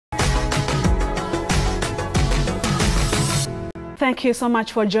Thank you so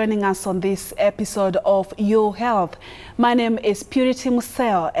much for joining us on this episode of Your Health. My name is Purity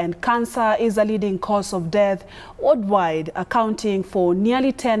Museo, and cancer is a leading cause of death worldwide, accounting for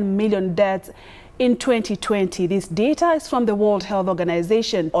nearly 10 million deaths in 2020. This data is from the World Health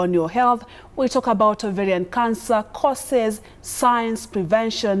Organization. On Your Health, we talk about ovarian cancer, causes, signs,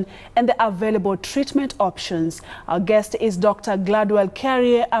 prevention, and the available treatment options. Our guest is Dr. Gladwell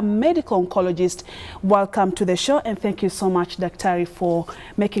Kiarie, a medical oncologist. Welcome to the show, and thank you so much, Dr. for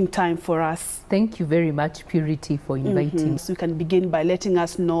making time for us. Thank you very much, Purity, for inviting. So you can begin by letting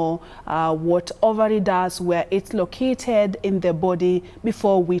us know what ovary does, where it's located in the body,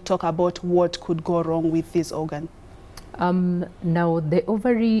 before we talk about what could go wrong with this organ. Now, the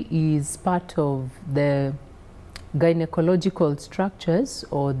ovary is part of the gynecological structures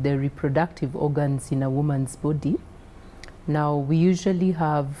or the reproductive organs in a woman's body. Now, we usually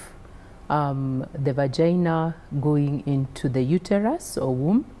have the vagina going into the uterus or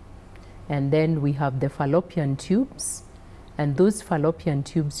womb, and then we have the fallopian tubes, and those fallopian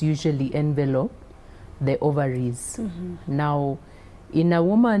tubes usually envelope the ovaries. Now, in a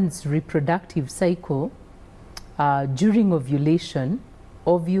woman's reproductive cycle, during ovulation,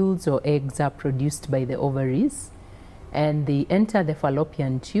 ovules or eggs are produced by the ovaries, and they enter the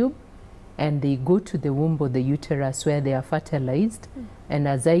fallopian tube and they go to the womb or the uterus, where they are fertilized, and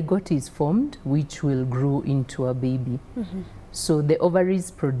a zygote is formed, which will grow into a baby. So the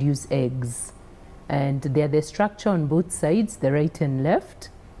ovaries produce eggs, and they're the structure on both sides, the right and left,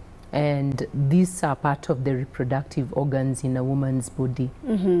 and these are part of the reproductive organs in a woman's body.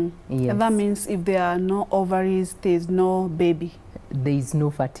 Yes. And that means if there are no ovaries, there's no baby. There is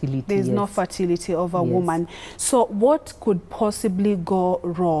no fertility. There's no fertility of a woman. So what could possibly go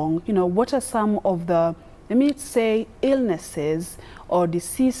wrong? You know, what are some of the, let me say, illnesses or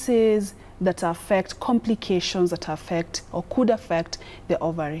diseases that affect, complications that affect or could affect the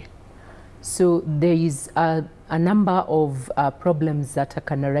ovary? So there is a number of problems that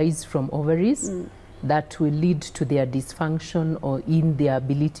can arise from ovaries that will lead to their dysfunction or in their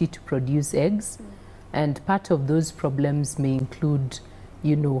ability to produce eggs. And part of those problems may include,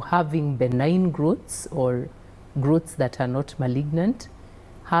 you know, having benign growths or growths that are not malignant,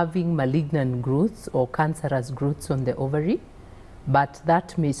 having malignant growths or cancerous growths on the ovary, but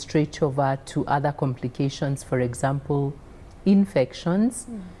that may stretch over to other complications, for example, infections.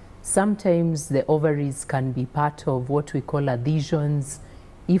 Sometimes the ovaries can be part of what we call adhesions.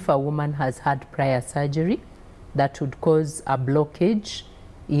 If a woman has had prior surgery, that would cause a blockage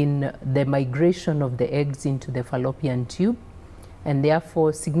in the migration of the eggs into the fallopian tube, and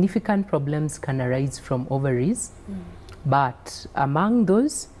therefore significant problems can arise from ovaries. But among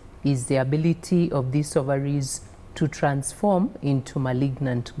those is the ability of these ovaries to transform into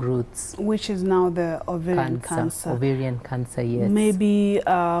malignant growths. Which is now the ovarian cancer. Ovarian cancer, yes. Maybe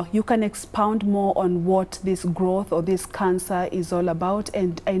you can expound more on what this growth or this cancer is all about.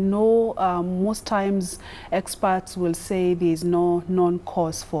 And I know most times experts will say there is no known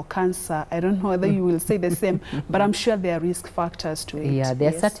cause for cancer. I don't know whether you will say the same, but I'm sure there are risk factors to it. Yeah,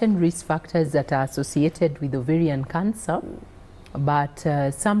 there are certain risk factors that are associated with ovarian cancer, but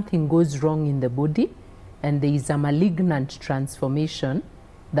something goes wrong in the body, and there is a malignant transformation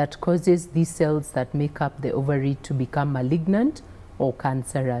that causes these cells that make up the ovary to become malignant or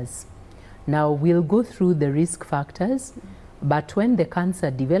cancerous. Now, we'll go through the risk factors, but when the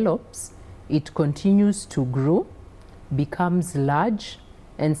cancer develops, it continues to grow, becomes large,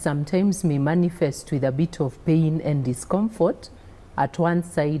 and sometimes may manifest with a bit of pain and discomfort at one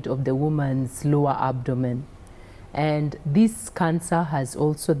side of the woman's lower abdomen. And this cancer has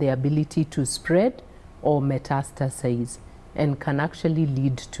also the ability to spread or metastasize, and can actually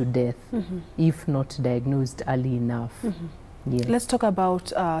lead to death if not diagnosed early enough. Yes. Let's talk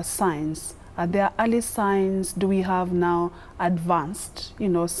about signs. Are there early signs? Do we have now advanced, you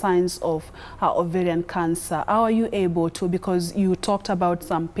know, signs of ovarian cancer? How are you able to, because you talked about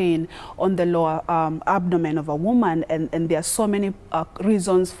some pain on the lower abdomen of a woman, and there are so many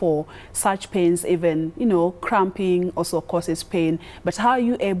reasons for such pains, even, you know, cramping also causes pain. But how are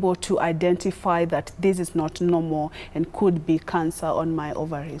you able to identify that this is not normal and could be cancer on my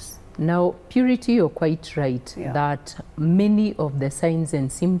ovaries? Now, Purity, you're quite right that many of the signs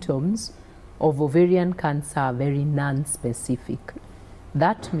and symptoms of ovarian cancer are very non-specific.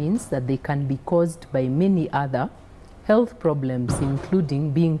 That means that they can be caused by many other health problems,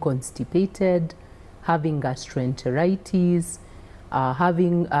 including being constipated, having gastroenteritis,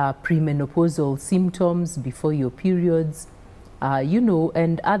 having premenopausal symptoms before your periods, you know,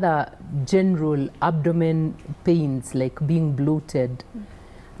 and other general abdomen pains like being bloated.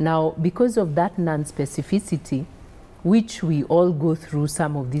 Now, because of that non-specificity, which we all go through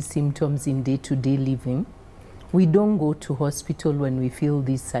some of these symptoms in day-to-day living. We don't go to hospital when we feel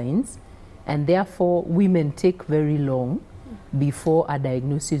these signs, and therefore women take very long before a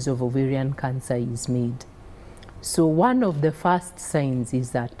diagnosis of ovarian cancer is made. So one of the first signs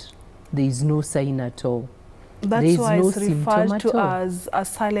is that there is no sign at all. That's why it's referred to as a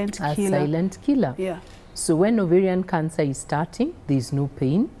silent killer. A silent killer. Yeah. So when ovarian cancer is starting, there is no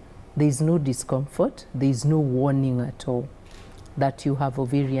pain, there is no discomfort, there is no warning at all that you have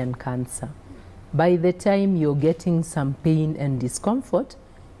ovarian cancer. By the time you're getting some pain and discomfort,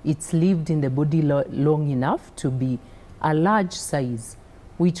 it's lived in the body long enough to be a large size,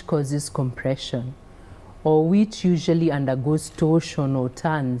 which causes compression, or which usually undergoes torsion or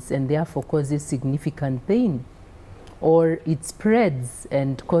turns and therefore causes significant pain. Or it spreads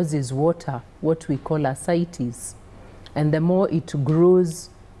and causes water, what we call ascites. And the more it grows,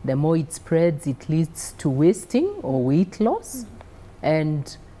 the more it spreads, it leads to wasting or weight loss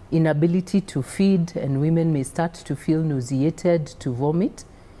and inability to feed, and women may start to feel nauseated, to vomit.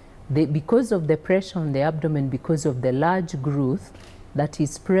 Because of the pressure on the abdomen, because of the large growth that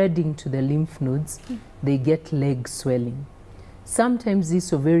is spreading to the lymph nodes, they get leg swelling. Sometimes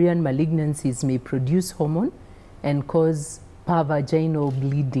these ovarian malignancies may produce hormone and cause paravaginal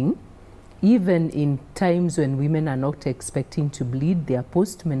bleeding. Even in times when women are not expecting to bleed, they are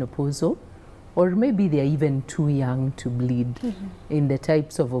postmenopausal, or maybe they are even too young to bleed in the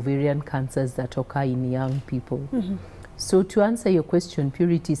types of ovarian cancers that occur in young people. So to answer your question,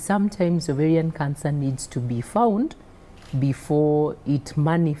 Purity, sometimes ovarian cancer needs to be found before it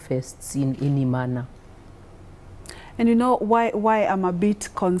manifests in any manner. And you know why I'm a bit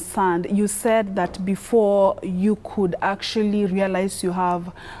concerned? You said that before you could actually realize you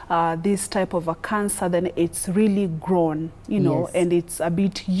have this type of a cancer, then it's really grown, you know, and it's a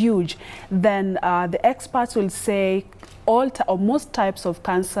bit huge. Then the experts will say or most types of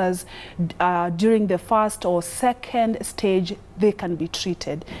cancers during the first or second stage, they can be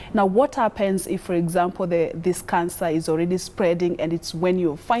treated. Now, what happens if, for example, this cancer is already spreading and it's when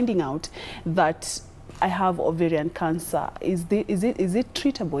you're finding out that I have ovarian cancer? Is it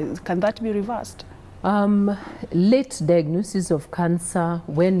treatable? Can that be reversed? Late diagnosis of cancer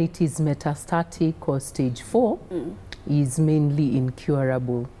when it is metastatic or stage 4 is mainly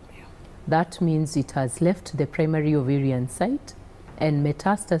incurable. That means it has left the primary ovarian site and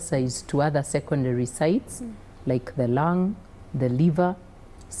metastasized to other secondary sites like the lung, the liver,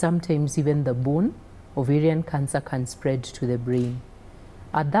 sometimes even the bone. Ovarian cancer can spread to the brain.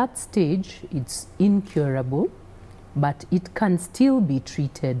 At that stage, it's incurable, but it can still be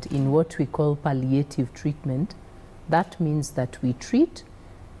treated in what we call palliative treatment. That means that we treat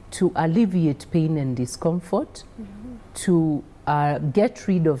to alleviate pain and discomfort, to get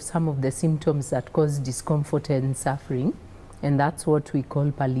rid of some of the symptoms that cause discomfort and suffering, and that's what we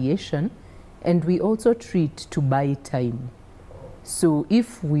call palliation. And we also treat to buy time. So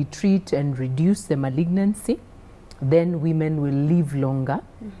if we treat and reduce the malignancy, then women will live longer,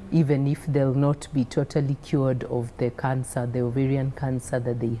 even if they'll not be totally cured of the cancer, the ovarian cancer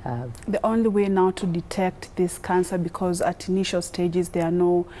that they have. The only way now to detect this cancer, because at initial stages there are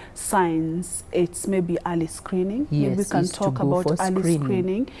no signs, it's maybe early screening. Yes, maybe we can talk about early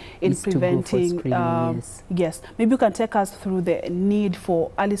screening in preventing. Yes, maybe you can take us through the need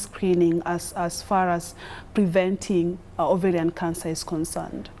for early screening as far as preventing ovarian cancer is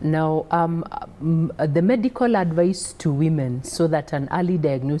concerned. Now, the medical advice to women so that an early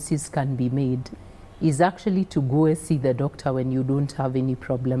diagnosis can be made is actually to go and see the doctor when you don't have any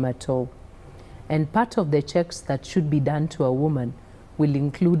problem at all. And part of the checks that should be done to a woman will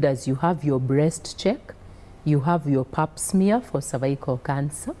include, as you have your breast check, you have your pap smear for cervical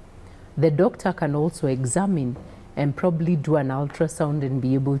cancer. The doctor can also examine and probably do an ultrasound and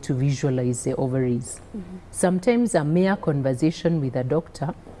be able to visualize the ovaries. Sometimes a mere conversation with a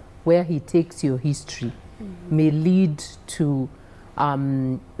doctor where he takes your history may lead to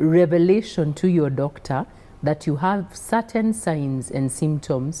revelation to your doctor that you have certain signs and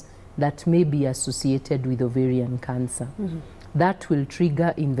symptoms that may be associated with ovarian cancer. That will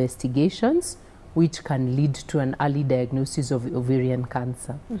trigger investigations which can lead to an early diagnosis of ovarian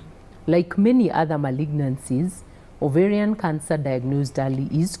cancer. Like many other malignancies, ovarian cancer diagnosed early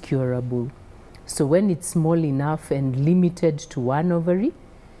is curable. So when it's small enough and limited to one ovary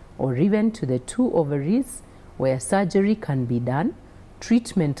or even to the 2 ovaries, where surgery can be done,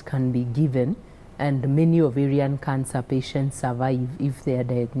 treatment can be given, and many ovarian cancer patients survive if they are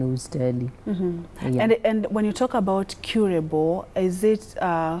diagnosed early. And when you talk about curable, is it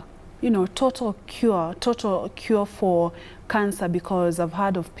total cure for cancer, because I've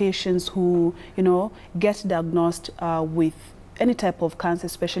heard of patients who, get diagnosed with any type of cancer,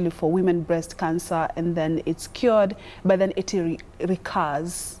 especially for women breast cancer, and then it's cured, but then it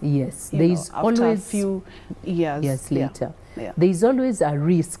recurs. Yes, there is always a few years later. Yeah. There is always a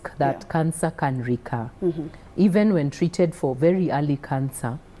risk that cancer can recur. Even when treated for very early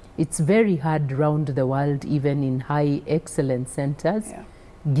cancer, it's very hard around the world, even in high excellence centers,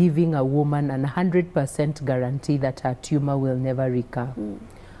 giving a woman an 100% guarantee that her tumor will never recur.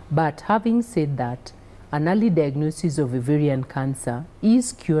 But having said that, an early diagnosis of ovarian cancer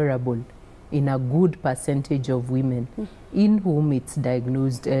is curable in a good percentage of women in whom it's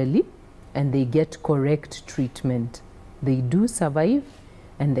diagnosed early and they get correct treatment. They do survive,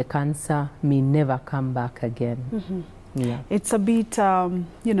 and the cancer may never come back again. Yeah. It's a bit,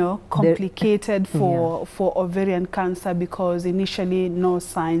 complicated for ovarian cancer, because initially no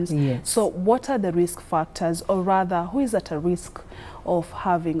signs. So what are the risk factors, or rather, who is at a risk of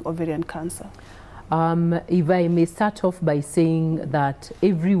having ovarian cancer? If I may start off by saying that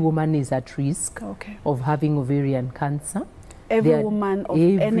every woman is at risk of having ovarian cancer. Every woman of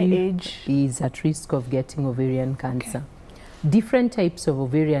any age is at risk of getting ovarian cancer. Different types of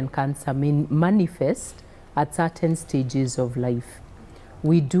ovarian cancer may manifest at certain stages of life.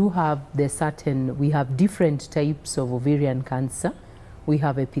 We have different types of ovarian cancer. We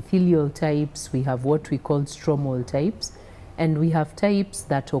have epithelial types, we have what we call stromal types, and we have types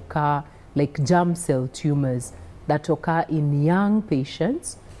that occur like germ cell tumors that occur in young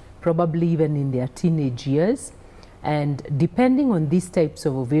patients, probably even in their teenage years. And depending on these types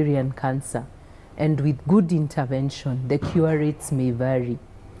of ovarian cancer, and with good intervention, the cure rates may vary.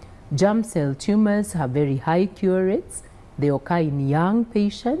 Germ cell tumors have very high cure rates. They occur in young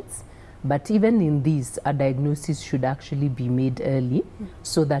patients, but even in these, a diagnosis should actually be made early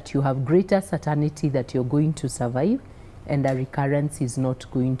so that you have greater certainty that you're going to survive and a recurrence is not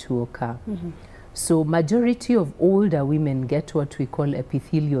going to occur. So majority of older women get what we call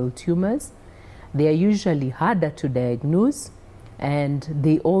epithelial tumors. They are usually harder to diagnose, and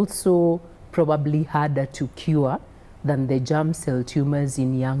they also probably harder to cure than the germ cell tumors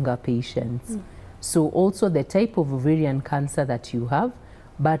in younger patients. So also the type of ovarian cancer that you have,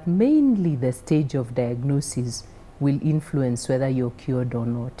 but mainly the stage of diagnosis will influence whether you're cured or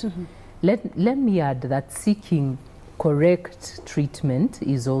not. Let me add that seeking correct treatment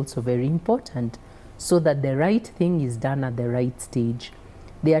is also very important, so that the right thing is done at the right stage.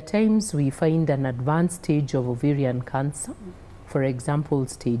 There are times we find an advanced stage of ovarian cancer, for example,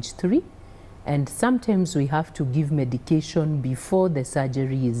 stage 3, and sometimes we have to give medication before the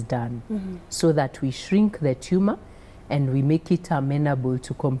surgery is done, so that we shrink the tumor and we make it amenable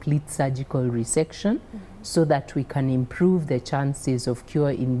to complete surgical resection, so that we can improve the chances of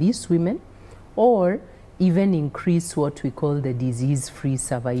cure in these women, or even increase what we call the disease-free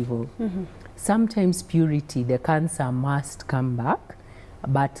survival. Sometimes purity, the cancer must come back,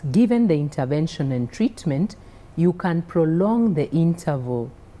 but given the intervention and treatment, you can prolong the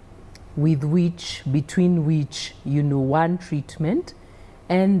interval between which one treatment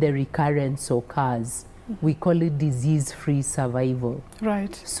and the recurrence occurs. We call it disease-free survival.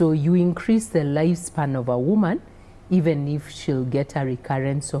 Right. So you increase the lifespan of a woman, even if she'll get a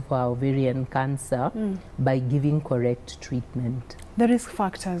recurrence of her ovarian cancer by giving correct treatment. The risk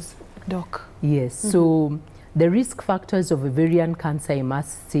factors, Doc. Yes, so the risk factors of ovarian cancer, I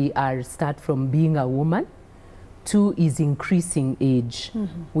must say, start from being a woman. 2 is increasing age.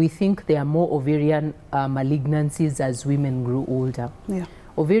 We think there are more ovarian malignancies as women grow older.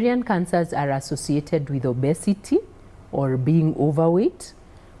 Ovarian cancers are associated with obesity or being overweight.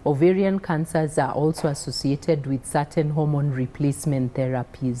 Ovarian cancers are also associated with certain hormone replacement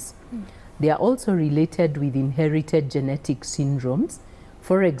therapies. They are also related with inherited genetic syndromes,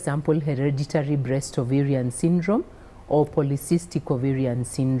 for example, hereditary breast ovarian syndrome or polycystic ovarian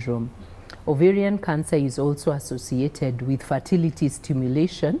syndrome. Ovarian cancer is also associated with fertility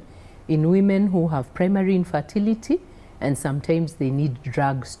stimulation in women who have primary infertility, and sometimes they need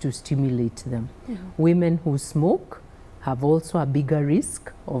drugs to stimulate them. Women who smoke have also a bigger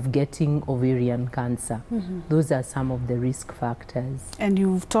risk of getting ovarian cancer. Those are some of the risk factors. And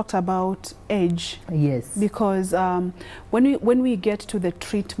you've talked about age. Yes. Because when we get to the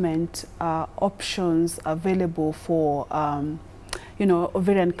treatment options available for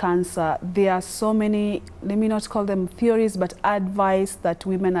ovarian cancer, there are so many, let me not call them theories, but advice that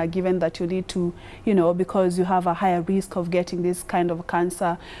women are given that you need to, because you have a higher risk of getting this kind of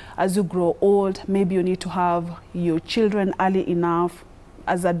cancer as you grow old. Maybe you need to have your children early enough.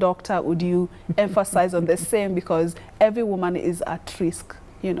 As a doctor, would you emphasize on the same, because every woman is at risk,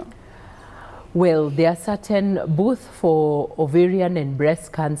 Well, there are certain, both for ovarian and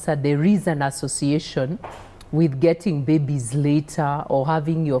breast cancer, there is an association with getting babies later or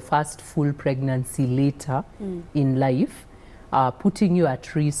having your first full pregnancy later in life, putting you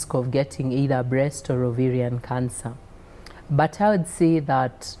at risk of getting either breast or ovarian cancer. But I would say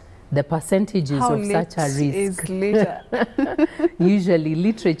that the percentages of such a risk is later? usually,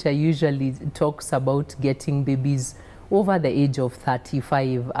 literature usually talks about getting babies over the age of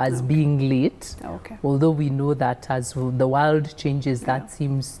 35 as being late. Although we know that as the world changes, that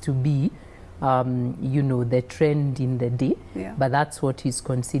seems to be, you know, the trend in the day. But that's what is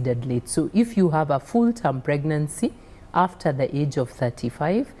considered late. So if you have a full-term pregnancy after the age of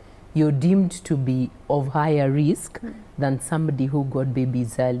 35, you're deemed to be of higher risk than somebody who got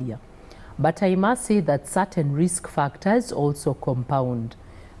babies earlier. But I must say that certain risk factors also compound.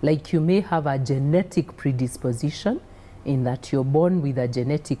 Like you may have a genetic predisposition in that you're born with a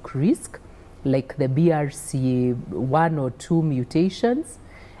genetic risk, like the BRCA1 or 2 mutations,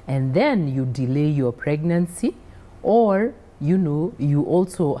 and then you delay your pregnancy, or, you know, you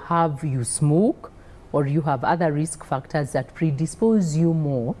also have, you smoke, or you have other risk factors that predispose you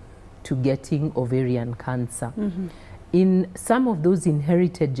more to getting ovarian cancer. In some of those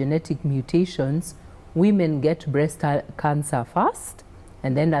inherited genetic mutations, women get breast cancer first,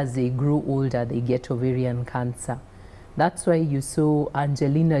 and then as they grow older, they get ovarian cancer. That's why you saw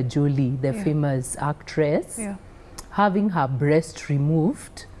Angelina Jolie, the famous actress, having her breast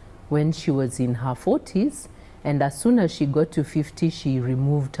removed when she was in her 40s, and as soon as she got to 50, she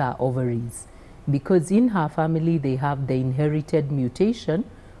removed her ovaries. Because in her family, they have the inherited mutation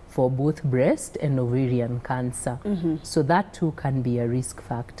for both breast and ovarian cancer. So that too can be a risk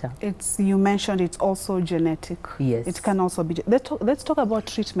factor. You mentioned it's also genetic. Yes. It can also be. Let's talk about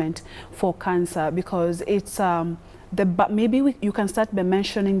treatment for cancer, because it's maybe you can start by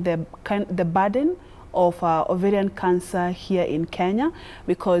mentioning the burden of ovarian cancer here in Kenya,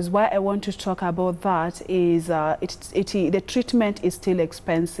 because why I want to talk about that is the treatment is still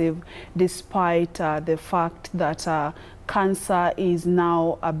expensive, despite the fact that cancer is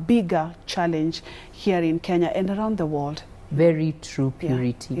now a bigger challenge here in Kenya and around the world. Very true,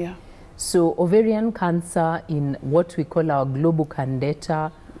 Purity. So ovarian cancer, in what we call our global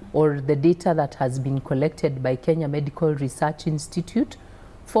data, or the data that has been collected by Kenya Medical Research Institute,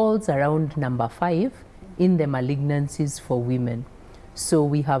 falls around number 5 in the malignancies for women. So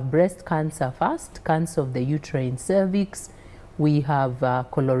we have breast cancer first, cancer of the uterine cervix, we have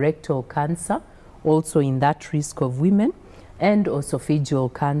colorectal cancer, also in that risk of women, and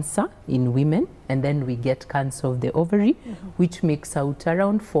esophageal cancer in women, and then we get cancer of the ovary, which makes out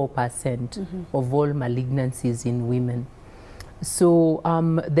around 4% of all malignancies in women. So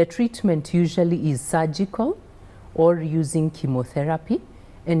the treatment usually is surgical or using chemotherapy,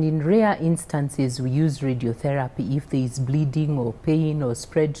 and in rare instances we use radiotherapy if there is bleeding or pain or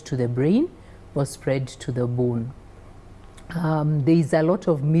spread to the brain or spread to the bone. There is a lot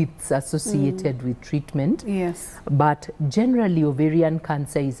of myths associated with treatment, but generally ovarian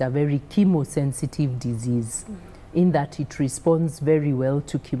cancer is a very chemosensitive disease in that it responds very well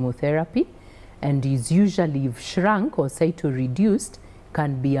to chemotherapy, and is usually, if shrunk or cytoreduced,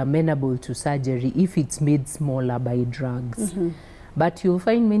 can be amenable to surgery if it's made smaller by drugs. But you'll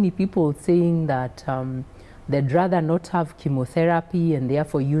find many people saying that they'd rather not have chemotherapy and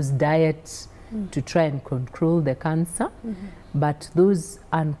therefore use diet to try and control the cancer. But those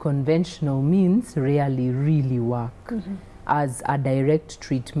unconventional means rarely really work as a direct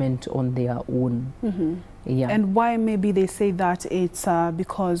treatment on their own. And why maybe they say that it's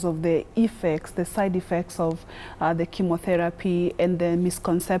because of the effects, the side effects of the chemotherapy and the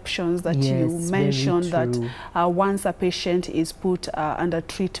misconceptions that you mentioned, that once a patient is put under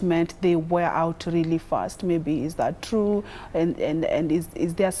treatment, they wear out really fast. Maybe is that true? And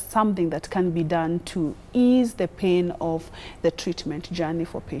is there something that can be done to ease the pain of the treatment journey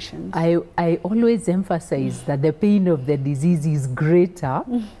for patients? I always emphasize that the pain of the disease is greater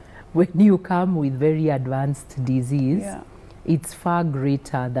when you come with very advanced disease. It's far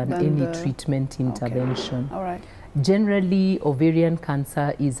greater than any treatment intervention. Generally, ovarian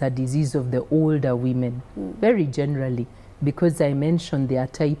cancer is a disease of the older women, very generally, because I mentioned there are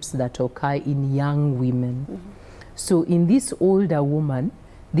types that occur in young women. So in this older woman,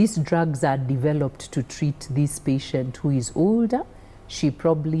 these drugs are developed to treat this patient who is older. She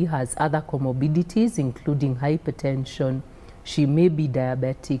probably has other comorbidities, including hypertension. She may be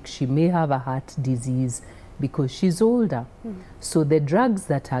diabetic, she may have a heart disease because she's older. So the drugs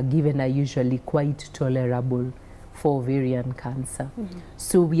that are given are usually quite tolerable for ovarian cancer.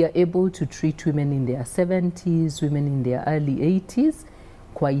 So we are able to treat women in their 70s, women in their early 80s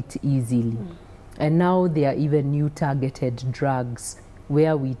quite easily. And now there are even new targeted drugs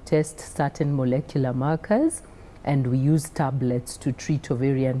where we test certain molecular markers and we use tablets to treat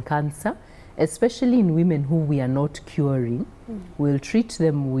ovarian cancer, especially in women who we are not curing. We'll treat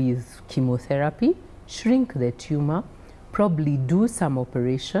them with chemotherapy, shrink the tumor, probably do some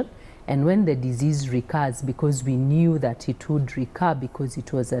operation, and when the disease recurs, because we knew that it would recur because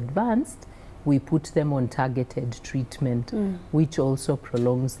it was advanced, we put them on targeted treatment, which also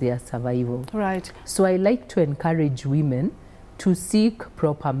prolongs their survival. Right. So I like to encourage women to seek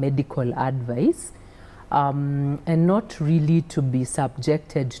proper medical advice and not really to be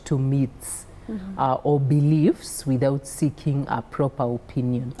subjected to myths or beliefs without seeking a proper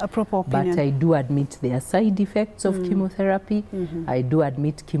opinion. A proper opinion. But I do admit there are side effects of chemotherapy. I do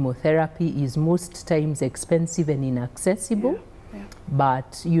admit chemotherapy is most times expensive and inaccessible.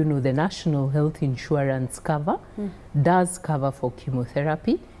 But, you know, the National Health Insurance cover does cover for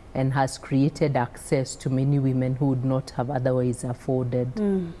chemotherapy and has created access to many women who would not have otherwise afforded.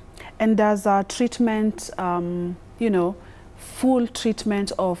 And does treatment, you know, full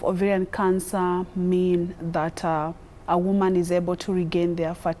treatment of ovarian cancer mean that a woman is able to regain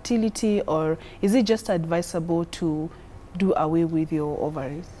their fertility, or is it just advisable to do away with your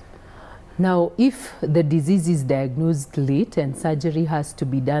ovaries? Now, if the disease is diagnosed late and surgery has to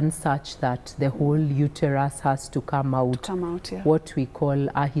be done such that the whole uterus has to come out, what we call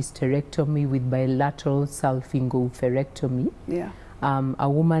a hysterectomy with bilateral salpingo-oophorectomy, a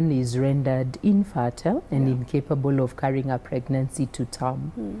woman is rendered infertile and incapable of carrying a pregnancy to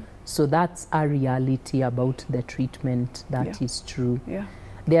term. So that's a reality about the treatment that is true.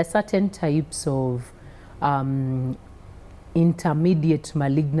 There are certain types of intermediate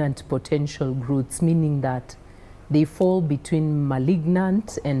malignant potential growths, meaning that they fall between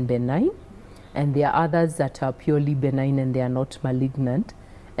malignant and benign, and there are others that are purely benign and they are not malignant.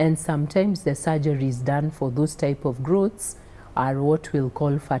 And sometimes the surgeries done for those type of growths are what we'll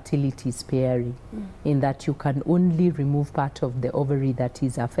call fertility sparing, in that you can only remove part of the ovary that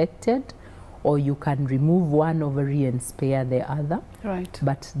is affected, or you can remove one ovary and spare the other. Right.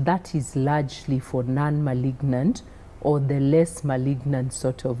 But that is largely for non-malignant or the less malignant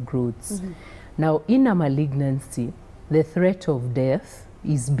sort of growths. Now, in a malignancy, the threat of death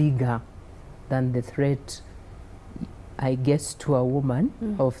is bigger than the threat, I guess, to a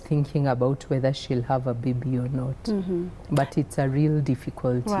woman of thinking about whether she'll have a baby or not. But it's a real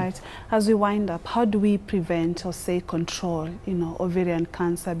difficulty. Right. As we wind up, how do we prevent or say control, you know, ovarian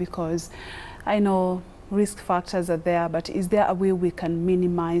cancer? Because I know risk factors are there, but is there a way we can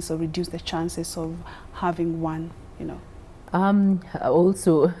minimize or reduce the chances of having one? You know.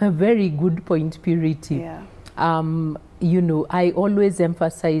 Also, a very good point, Purity. You know, I always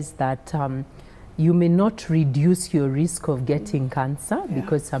emphasize that you may not reduce your risk of getting cancer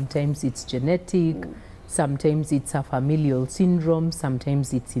because sometimes it's genetic, sometimes it's a familial syndrome,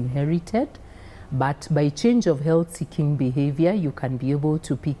 sometimes it's inherited. But by change of health-seeking behavior, you can be able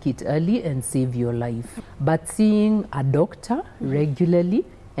to pick it early and save your life. But seeing a doctor regularly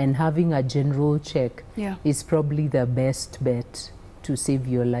and having a general check is probably the best bet to save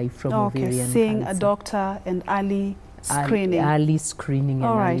your life from ovarian cancer. Seeing a doctor and early screening. Early screening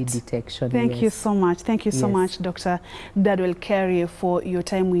and early detection. Thank you so much. Thank you so much, Dr. Gladwell Kiarie, for your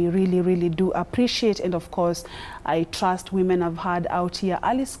time. We really, really do appreciate. And of course, I trust women have had out here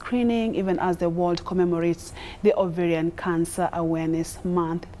early screening, even as the world commemorates the Ovarian Cancer Awareness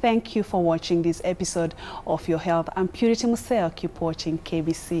Month. Thank you for watching this episode of Your Health. I'm Purity Museo. Keep watching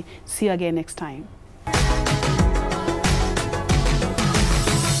KBC. See you again next time.